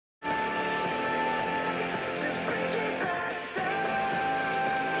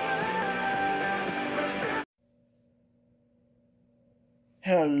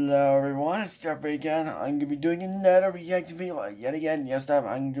Hello everyone, it's Jeffrey again. I'm going to be doing another reaction video yet again. Yes,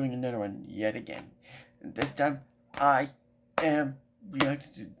 I'm doing another one yet again. And this time, I am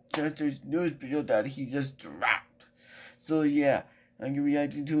reacting to Jester's news video that he just dropped. So yeah, I'm going to be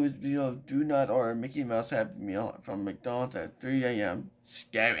reacting to his video of Do Not Order Mickey Mouse Happy Meal from McDonald's at 3 a.m.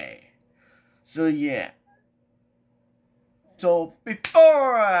 Scary. So yeah. So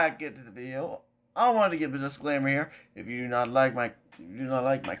before I get to the video, I want to give a disclaimer here. If you do not like my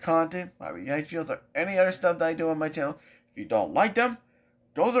content, my reactions, or any other stuff that I do on my channel, if you don't like them,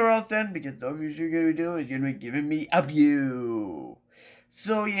 go somewhere else then, because the views you're gonna do is gonna be giving me a view.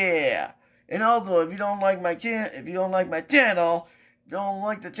 So yeah. And also, if you don't like my channel, if you don't like the channel,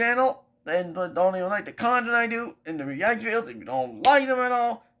 then don't even like the content I do in the reaction videos. If you don't like them at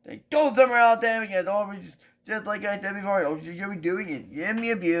all, then go somewhere else then, because just like I said before, all you're gonna be doing is give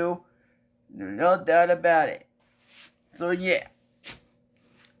me a view. No doubt about it. So yeah.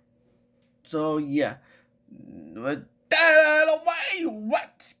 With that out of the way,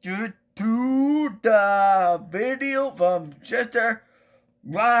 let's get to the video from Jester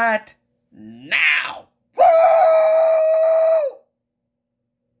right now. Woo!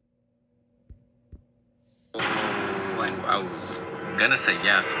 I was gonna say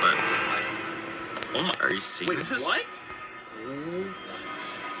yes, but oh my, are you serious? Wait, what? Oh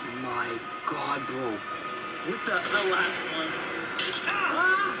my god, bro. What the last one?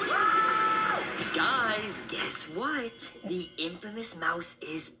 Guys, guess what? The infamous mouse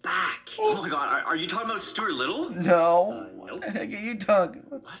is back. Oh my god, are you talking about Stuart Little? No. Nope. What the heck are you talking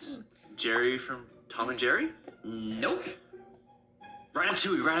about? What? Jerry from Tom and Jerry? Nope.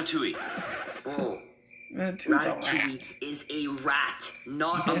 Ratatouille. Oh, Ratatouille is a rat,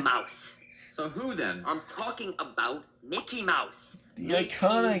 not a mouse. So who then? I'm talking about Mickey Mouse. The Mickey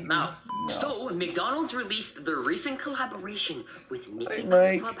iconic Mouse. mouse. So, McDonald's released their recent collaboration with Mickey Hey, Mouse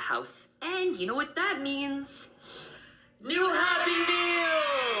Mike. Clubhouse. And you know what that means? New Happy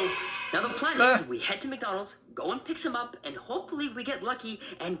Meals! Now the plan is we head to McDonald's, go and pick some up, and hopefully we get lucky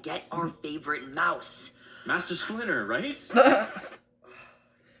and get our favorite mouse. Master Splinter, right?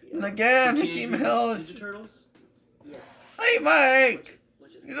 And again, Mickey Mouse. Hey, Mike.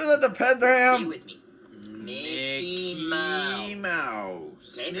 You don't have to pet Say him. with me. Mickey Mouse.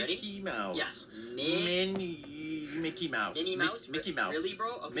 Mouse. Okay, ready? Mickey Mouse. Yeah. Mickey Mouse. Minnie Mouse? Mickey Mouse. Really,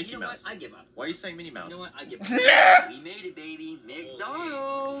 bro? Okay, Mickey you know Mouse. what? I give up. Why are you saying Minnie Mouse? You know what? I give up. Yeah. We made it, baby.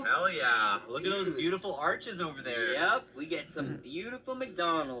 McDonald's. Hell yeah. Look at those beautiful arches over there. Yep, we get some beautiful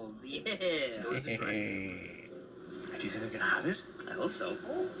McDonald's. Yeah. Do you think they're gonna have it? I hope so.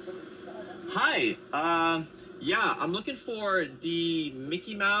 Hi. Yeah, I'm looking for the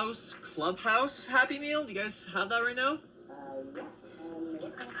Mickey Mouse Clubhouse Happy Meal. Do you guys have that right now?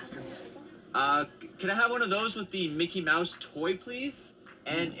 Can I have one of those with the Mickey Mouse toy, please?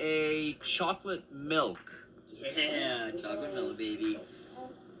 And a chocolate milk. Yeah, chocolate milk, baby.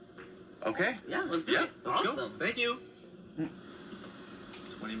 Okay. Yeah, let's do Yeah, it. let's Awesome. go. Thank you.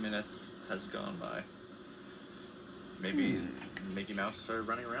 20 minutes has gone by. Maybe Mickey Mouse started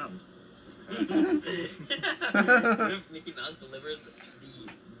running around. What if Mickey Mouse delivers the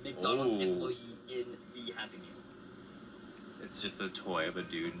McDonald's employee in the Happy Meal? It's just a toy of a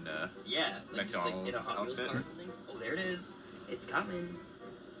dude in a... Yeah, like McDonald's just like in a Hot Wheels outfit. car or something. Oh, there it is. It's coming.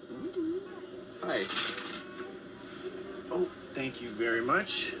 Hi. Oh, thank you very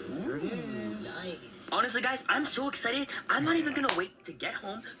much. There it is. Nice. Honestly, guys, I'm so excited. I'm not even gonna wait to get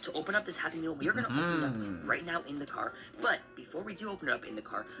home to open up this Happy Meal. We are gonna open it up right now in the car. But before we do open it up in the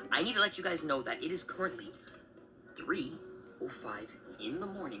car, I need to let you guys know that it is currently 3:05 in the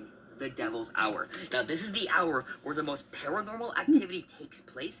morning, the devil's hour. Now, this is the hour where the most paranormal activity takes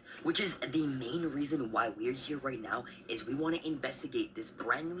place, which is the main reason why we're here right now, is we want to investigate this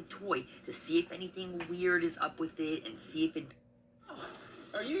brand new toy to see if anything weird is up with it and see if it...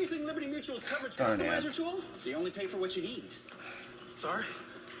 Are you using Liberty Mutual's coverage Darn customizer tool? So you only pay for what you need. Sorry.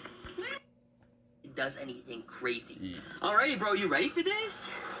 does anything crazy. Alrighty, bro, you ready for this?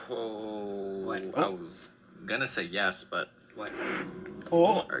 Oh, What? I was gonna say yes, but What?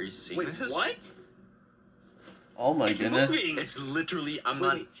 Oh, are you seeing Wait, this? what? oh my It's goodness. moving. It's literally, I'm Wait,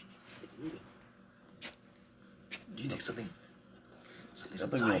 not... wait. It's moving. Do you think something's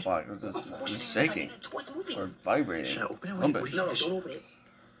Something in the inside? box is Of just course, shaking the toy's moving. or vibrating. Should I open it? Something. What do No, you no, think? don't open it.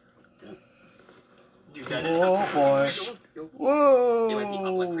 Dude, that is... Oh boy. Yo, Whoa. it might be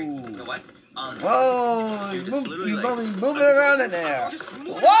up like crazy. You know what? Whoa. Dude, it's literally like... moving around in there. Just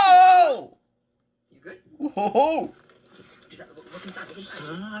move it. Whoa. You good? Whoa. Look inside, look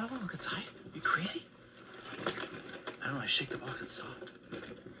inside. No, I don't want to look inside. Are you crazy? I don't know, I shake the box, it's soft.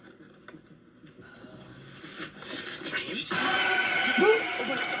 Did you see that?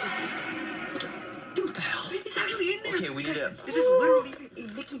 Dude, what the hell? It's actually in there. Okay, we need Guys, to. This is literally a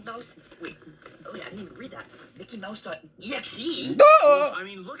Mickey Mouse. Wait. Oh, wait, I didn't even read that. Mickey Mouse.exe? No! I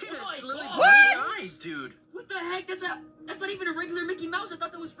mean, look at it. Oh my It's literally God. green eyes, dude. What the heck? That's not even a regular Mickey Mouse. I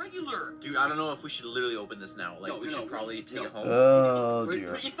thought that was regular. Dude, I don't know if we should literally open this now. Like, No, we no, should probably take no. it home. Oh, Put it-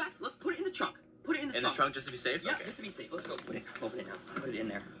 dear. in fact, let's put it in the trunk. Put it in the In the trunk. trunk just to be safe? Yeah, Okay. just to be safe. Let's go. Open it now. Put it in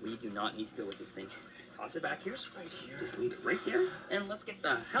there. We do not need to deal with this thing. Just toss it back here. Just right here. Just leave it right there. And let's get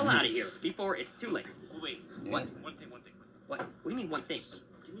the hell out of here before it's too late. Oh, wait. Yeah. What? One thing. What? What do you mean one thing?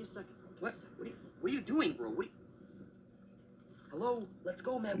 Give me a second. What? What are you doing, bro? Hello? Let's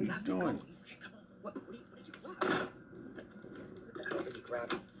go, man. We have to go. doing? Okay, come on. What did you grab? What the hell did you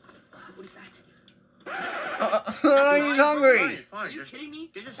grab? What is that? He's hungry. It's fine. Are you Just kidding me?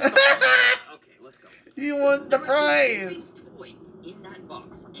 just Okay, let's go. You want the There prize? is a toy in that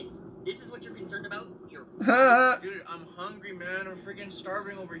box, and this is what you're concerned about? You're Dude, I'm hungry, man. I'm freaking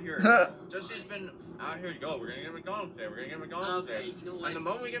starving over here. Huh. Jesse's been out here to go. We're gonna get McDonald's today. We're gonna get McDonald's okay. today. You know what? And the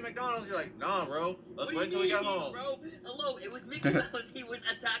moment we get McDonald's, you're like, nah, bro. Let's What wait do until we you get mean, home. Bro, hello. It was Mickey Mouse. He was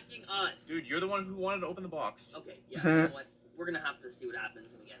attacking us. Dude, you're the one who wanted to open the box. Okay, yeah. You know what? We're gonna have to see what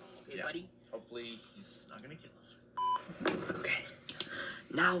happens when we get home. Okay, Yeah. buddy. Hopefully, he's not gonna kill us. Okay.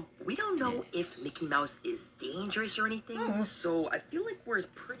 Now, we don't know if Mickey Mouse is dangerous or anything, so I feel like we're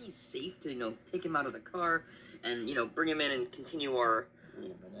pretty safe to, take him out of the car and, bring him in and continue our...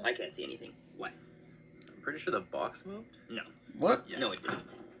 I can't see anything. What? I'm pretty sure the box moved. No. What? No, it didn't.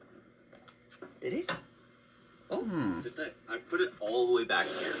 Did it? Oh. I put it all the way back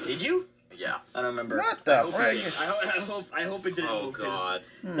here. Did you? Yeah. I don't remember. What the I frig? hope it didn't Oh move, 'cause God.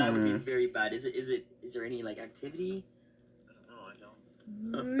 that would be very bad. Is there any, activity? I don't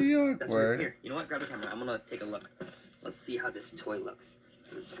know. That's weird. Awkward. Here, you know what? Grab the camera. I'm gonna take a look. Let's see how this toy looks.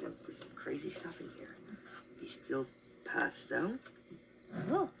 There's some crazy stuff in here. He's still passed out.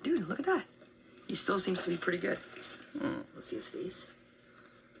 Oh, dude, look at that. He still seems to be pretty good. Let's see his face.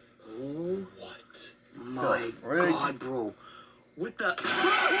 Oh What? my frig? God, bro! What the?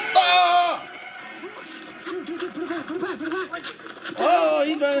 Oh! Put it back. Oh,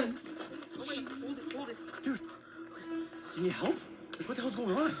 he's done. Hold it. Do you need help? What the hell's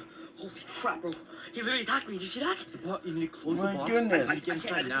going on? Holy crap, bro! He literally attacked me. Did you see that? You need to close My the box. goodness. I need to get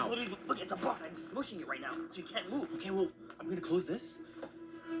inside now. Look, it's a box. I'm smushing it right now, so you can't move. Okay, well, I'm gonna close this.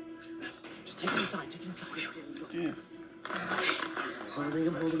 Just take it inside. Okay, we go. Dude. Holding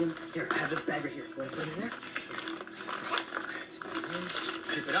him. Here, I have this bag right here. You want to put it in there?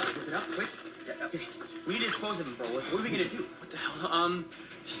 Zip it up, quick. Yeah, okay. We need to dispose of him, bro. What are we gonna do? What the hell?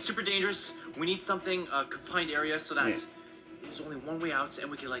 He's super dangerous. We need something, confined area so that Yeah. there's only one way out and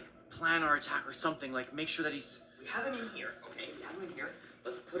we can, plan our attack or something. Make sure that he's... We have him in here, okay? We have him in here.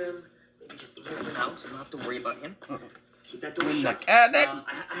 Let's put him maybe just in here for now, so we don't have to worry about him. Keep that door In the shut. cabinet.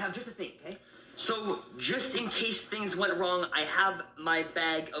 I have just a thing, okay? So, just in case things went wrong, I have my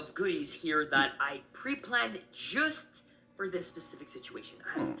bag of goodies here that I pre-planned just for this specific situation.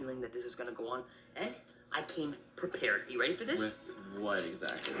 I had a feeling that this was gonna go on, and I came prepared. You ready for this? With what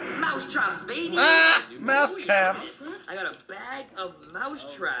exactly? Mouse traps, baby! Ah, mouse Oh, yeah, traps. I got a bag of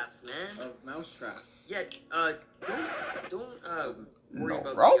mouse traps, man. Mouse trap. Yeah, don't worry No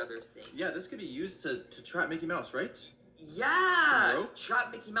about rope? the other thing. Yeah, this could be used to trap Mickey Mouse, right? Yeah! Some rope?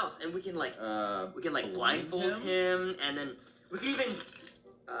 Trap Mickey Mouse, and we can Blind blindfold him, and then we can even,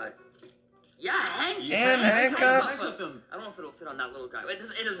 And handcuffs. handcuffs. him. I don't know if it'll fit on that little guy. It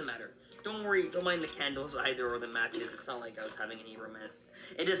doesn't matter. Don't worry. Don't mind the candles either or the matches. It's not like I was having any romance.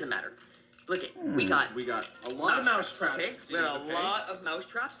 It doesn't matter. Look it. We got a lot of mouse traps. Okay, we got a lot of mouse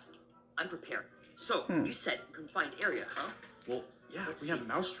traps. I'm prepared. So you said confined area, huh? Well, yeah, Let's we have see.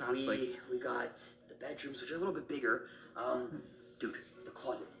 mouse traps. We got the bedrooms, which are a little bit bigger. Dude, the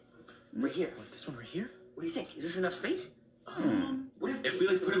closet, right here. What, this one right here? What do you think? Is this enough space? What If we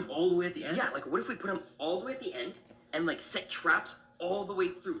put him all the way at the end? Yeah, what if we put him all the way at the end and set traps all the way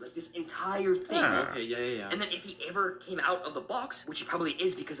through, this entire thing. Okay, yeah. And then if he ever came out of the box, which he probably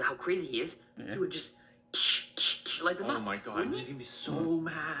is because of how crazy he is, he would just light them up. Oh my God, wouldn't he's he? gonna be so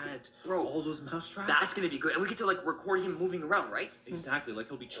mad. Bro, All those mouse traps? That's gonna be good. And we get to record him moving around, right? Exactly,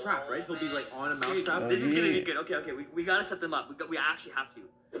 he'll be trapped, right? He'll be on a mouse trap. This is gonna be good. Okay, we gotta set them up. We actually have to.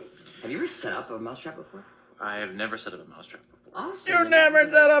 Have you ever set up a mousetrap before? I have never set up a mouse trap before. Awesome. You never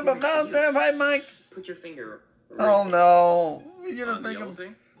set up a mouse trap, hi Mike. Put your finger. Oh no. You On gonna the make yellow him.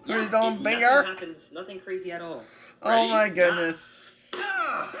 thing? Please don't nothing finger. happens. Nothing crazy at all. Oh my goodness.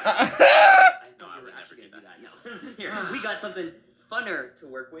 I thought we were actually gonna do that. No. Here, we got something funner to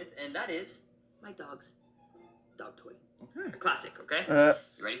work with, and that is my dog's dog toy. Okay. A classic, okay?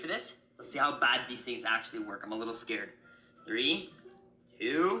 You ready for this? Let's see how bad these things actually work. I'm a little scared. 3,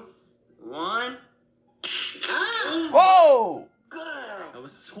 2, 1. Ah! Whoa! That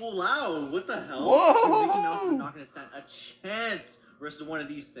was so loud. What the hell? Whoa! Mickey Mouse is not gonna stand a chance versus one of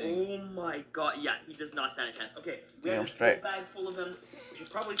these things. Oh my god, yeah, he does not stand a chance. Okay, we Damn have a straight. whole bag full of them. We should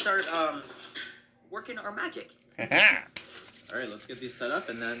probably start working our magic. All right, let's get these set up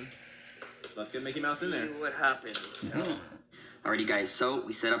and then let's get Mickey Mouse in there. See what happens. Alrighty, guys. So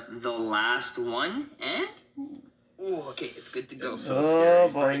we set up the last one, and okay, it's good to go. Oh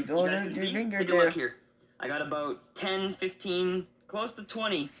boy, Alright, don't you guys have can your see? finger Take a look there. here. I got about 10, 15, close to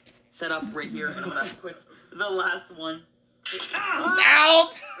 20 set up right here, and I'm gonna put the last one.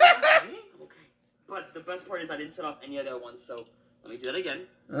 Out! Okay. But the best part is I didn't set off any other ones, so let me do that again.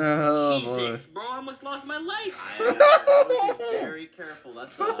 Oh boy. Jesus, bro, I almost lost my life. I would be very careful.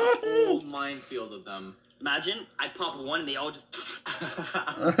 That's a whole minefield of them. Imagine I pop one and they all just.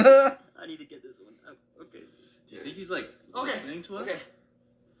 I need to get this one. Oh, okay. Do you think he's like Okay. listening to us? Okay.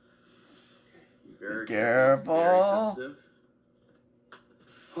 Very Careful. Very sensitive.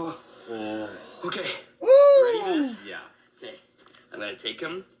 Oh, Oh. okay. Woo! Ready for this? Yeah. Okay. I'm gonna take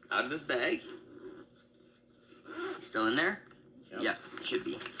him out of this bag. He's still in there? Yep. Yeah, should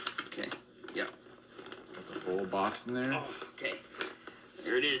be. Okay. Yeah. Put the whole box in there. Okay.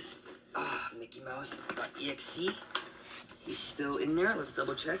 There it is. Mickey Mouse. .exe. He's still in there. Let's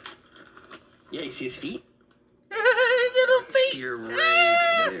double check. Yeah, you see his feet? Little feet. You're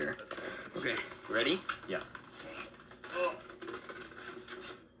right there. Okay. Ready? Yeah. Oh.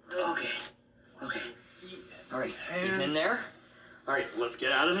 Okay. Okay. All right. He's in there. All right. Let's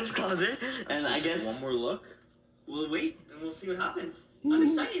get out of this closet, and I guess One more look. we'll wait and we'll see what happens. I'm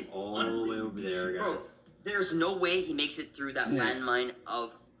excited. All honestly. the way over there, guys. Bro, there's no way he makes it through that landmine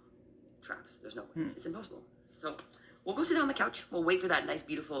of traps. There's no way. It's impossible. So we'll go sit down on the couch. We'll wait for that nice,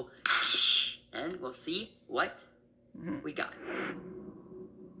 beautiful, and we'll see what we got. How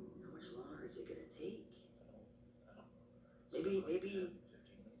much longer is it gonna take?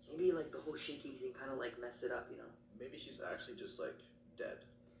 Maybe like the whole shaking thing kind of like messed it up, you know? Maybe she's actually just like dead.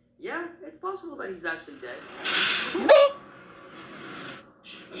 Yeah, it's possible that he's actually dead.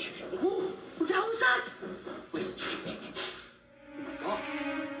 What the hell was that? Wait. Oh my god.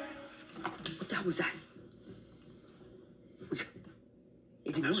 What the hell was that? Wait.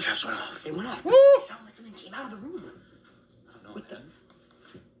 It didn't Those traps went off. It went off. Woo! It sounded like something came out of the room. I don't know. What the?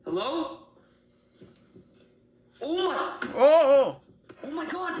 Hello? Oh Oh! my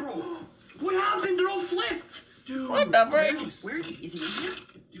god, bro. What happened? They're all flipped. Dude. What the frick? Where is he? Is he in here?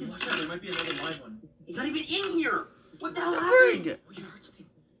 Dude, watch out. There might be another live one. He's not even in here. What the hell The happened? frig? Oh, you heard something.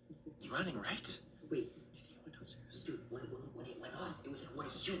 He's running, right? Wait, You think he went downstairs? dude, when it went off, it was like one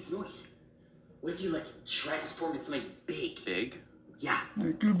huge noise. What if you like transformed into something big? Big. Yeah.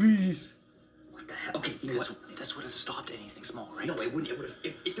 Mickey Beast. What the hell? Okay, you know what? This would have stopped anything small, right? No, it wouldn't. It would have.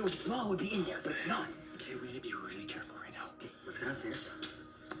 If it was small, it would be in there, but it's not. Okay, we need to be really careful right now. Okay, let's go downstairs.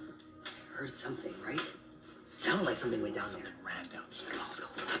 I heard something, right? Sounded like something went down there. Something ran downstairs. Let's go.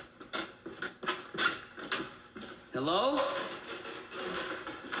 Hello?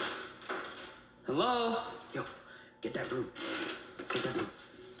 Hello? Yo, get that broom. Get that broom.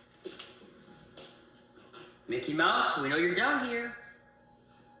 Mickey Mouse, we know you're down here.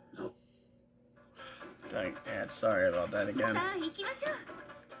 No. Dang, yeah, sorry about that again.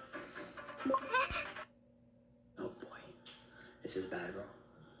 Oh boy. This is bad, bro.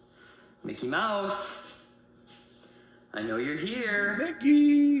 Mickey Mouse. I know you're here.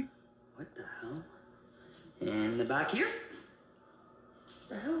 Mickey! What the hell? In the back here? What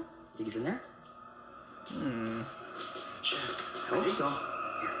the hell? Think he's in there? Check. I hope so.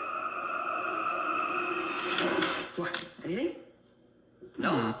 What? Anything?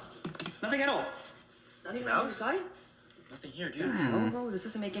 No. Nothing at all. Not even on the other side? Nothing here, dude. No, bro, this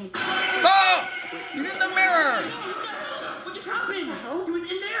doesn't make any sense. Oh! He's in the mirror! What just happened? He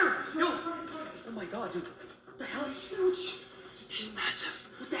was in there. No. Oh my god, dude. What the hell? He's huge. He's massive.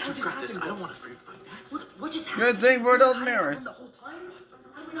 What the hell Dude, just grab happened? this. I bro? don't want to freak fight that. What just happened? Good thing for those Hiding mirrors. from The whole time?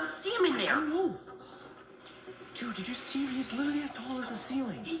 How did we not see him in there? No. Dude, did you see him? He's literally as tall as the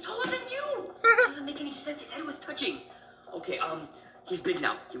ceiling. He's taller than you. This doesn't make any sense. His head was touching. Okay, he's big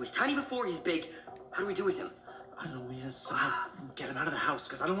now. He was tiny before. He's big. How do we do with him? I don't know. We have to get him out of the house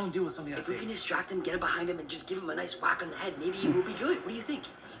because I don't want to deal with something that If we big. can distract him, get him behind him, and just give him a nice whack on the head, maybe we'll be good. What do you think?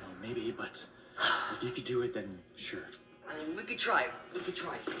 I don't know, maybe, but if you could do it, then sure. I mean, we could try. We could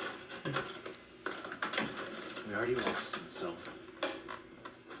try. We already lost him, so.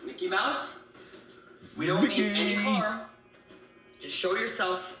 Mickey Mouse, we don't mean any Mickey. harm. Just show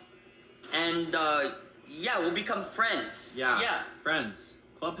yourself, and yeah, we'll become friends. Yeah. Yeah. Friends.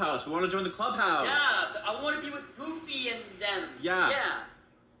 Clubhouse. We want to join the clubhouse. Yeah. I want to be with Goofy and them. Yeah. Yeah.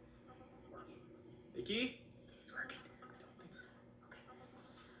 Mickey? It's working.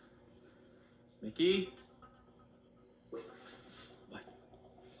 Mickey? What?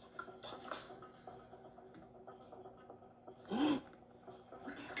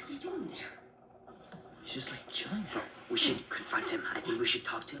 What's he doing there? He's just like chilling there. We should confront him. I think we should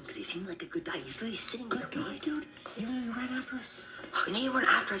talk to him because he seemed like a good guy. He's literally sitting there. Good guy, dude. He literally ran after us. And he didn't run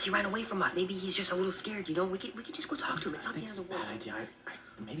after us. He ran away from us. Maybe he's just a little scared. You know, we could just go talk to him. It's not the end of the world. Bad idea.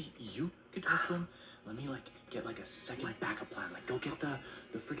 Maybe you could talk to him. Let me like get like a second backup plan. Like go get the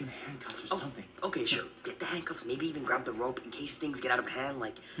freaking handcuffs or something. Okay, sure. Get the handcuffs. Maybe even grab the rope in case things get out of hand.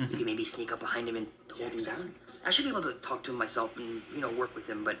 Like you can maybe sneak up behind him and hold him down. I should be able to talk to him myself and work with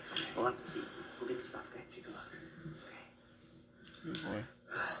him, but we'll have to see. We'll get the stuff. Okay, take a look. Okay. Good boy.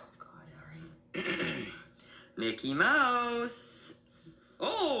 Oh God, alright. Mickey Mouse.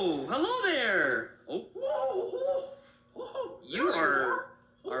 Oh, hello there. Oh, you are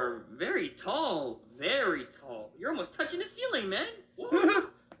very tall. Very tall. You're almost touching the ceiling, man.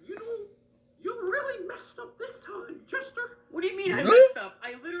 You really messed up this time, Jester. What do you mean I messed up?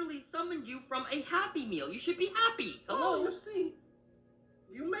 I literally summoned you from a Happy Meal. You should be happy. Oh, Hello. you see,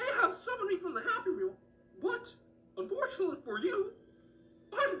 you may have summoned me from the Happy Meal, but unfortunately for you,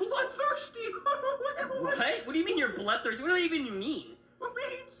 I'm bloodthirsty. What? What do you mean you're bloodthirsty? What does that even mean? It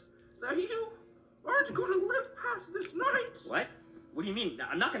means that you aren't going to live past this night. What? What do you mean?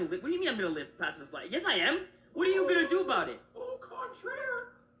 I'm not gonna live. What do you mean I'm gonna live past this life? Yes, I am. What are you gonna do about it? Au contraire,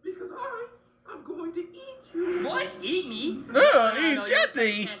 because I'm going to eat you. What? Eat me? No, eat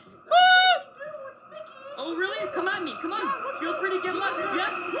Jesse. Oh, really? Come at me. Come on. Feel free to get left. Yeah.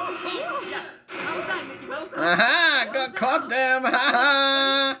 Oh, yeah. How was that, Mickey Mouse? Aha! Got caught them. Ha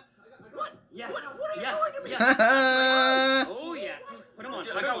ha! What? Yeah. What are you Yeah. doing to me? Yeah. Ha ha! Oh, yeah. Put him on.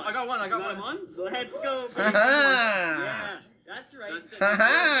 I got one. Come on. Let's go. Ha Yeah. ha! That's right. That's it. Ha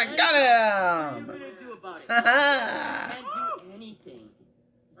ha! What Got are you him! gonna do about it? Ha You ha! can't do anything.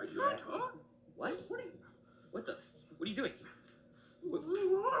 I can't, huh? What? What the? What are you doing? What? What What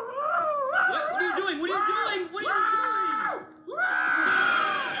are you doing? What are you doing? What are you doing?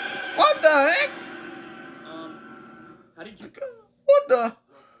 What the heck? How did you? What the?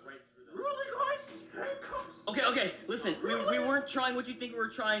 Really, guys? Handcuffs? Okay. Listen, we weren't trying what you think we were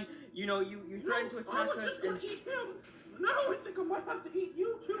trying. You know, you tried to I attack was us just going and to eat him. Now I think I might have to eat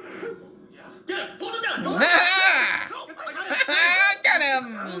you too. get him. Hold him down. Ha Hold him. ha! Ha ha! Got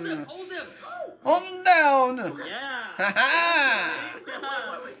Hold him. him! Hold him. Hold him down! Yeah. Ha ha!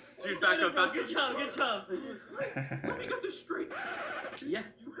 Dude, back up. Good job. Let me get this straight. Yeah.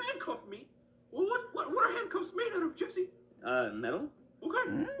 You handcuffed me. Well, what are handcuffs made out of, Jesse? Metal? Okay,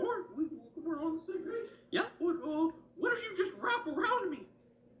 we're on the same page. Yeah. But, what did you just wrap around me?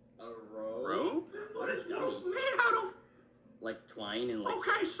 A rope? Rope? What is rope made out of? Like twine and like.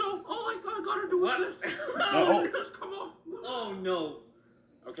 Okay, so all I gotta do What? is this. Uh-oh. Just come on. Oh no.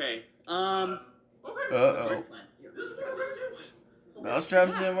 Okay. Okay. Uh-oh. This is what this is.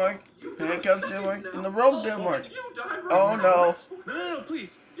 Mousetraps didn't work. Handcuffs didn't work. And the rope didn't work. You die right Oh now. no. No,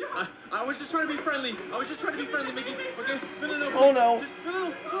 please. I was just trying to be friendly. Mickey. Okay. No. Oh no. Just,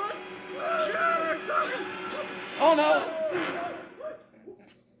 no. Oh no.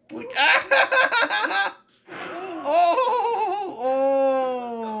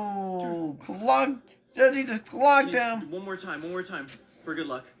 Oh. Clogged. Jesse just clogged him. One more time. For good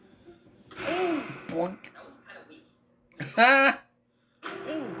luck. Boink. That was kind of weak. Ha. I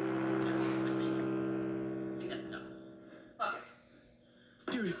think that's enough. Okay.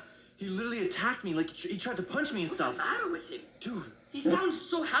 Dude, he literally attacked me. Like he tried to punch me and What's the stuff. matter with him? Dude. He sounds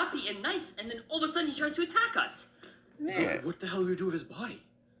so happy and nice, and then all of a sudden he tries to attack us. Yeah. What the hell do we do with his body?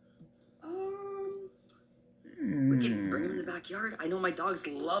 We can bring him in the backyard. I know my dogs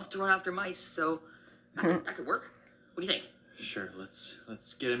love to run after mice, so that could work. What do you think? Sure. Let's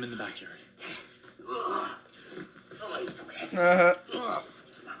get him in the backyard. Ugh. Oh, he's so heavy. Uh-huh. Jesus,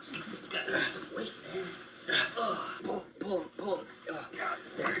 Mickey Mouse. You gotta lose some weight, man. Pull him. Oh,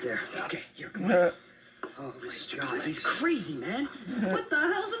 there. Okay, here, come on. Oh my God, he's crazy, man. What the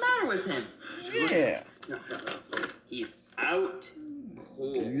hell's the matter with him? Yeah. No. He's out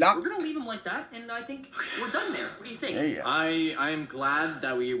cold. Locked. We're gonna leave him like that, and I think we're done there. What do you think? Yeah. I am glad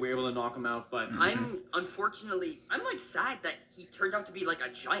that we were able to knock him out, but I'm like sad that he turned out to be like a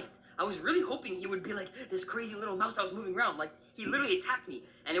giant. I was really hoping he would be like this crazy little mouse that was moving around. Like he literally attacked me,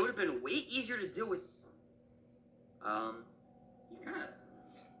 and it would have been way easier to deal with. He's kind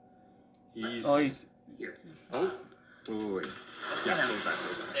of Oh, he's... here. wait.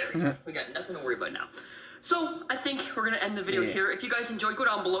 There we go. We got nothing to worry about now. So, I think we're gonna end the video here. If you guys enjoyed, go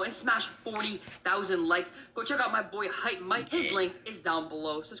down below and smash 40,000 likes. Go check out my boy Hype Mike. His link is down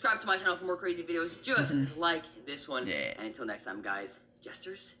below. Subscribe to my channel for more crazy videos just like this one. And until next time, guys,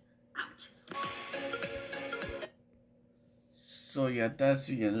 Jesters out. So yeah, that's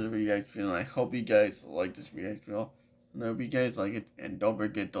the end of the reaction. I hope you guys like this reaction. And I hope you guys like it. And don't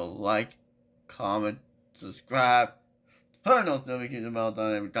forget to like, comment, subscribe, turn those notification bells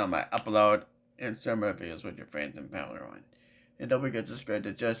on every time I upload, and share my videos with your friends and family on. And don't forget to subscribe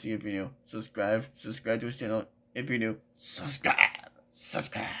to Jester if you're new. Subscribe to his channel if you're new. Subscribe.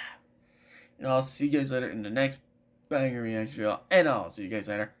 And I'll see you guys later in the next banger reaction. And I'll see you guys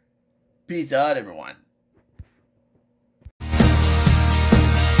later. Peace out, everyone.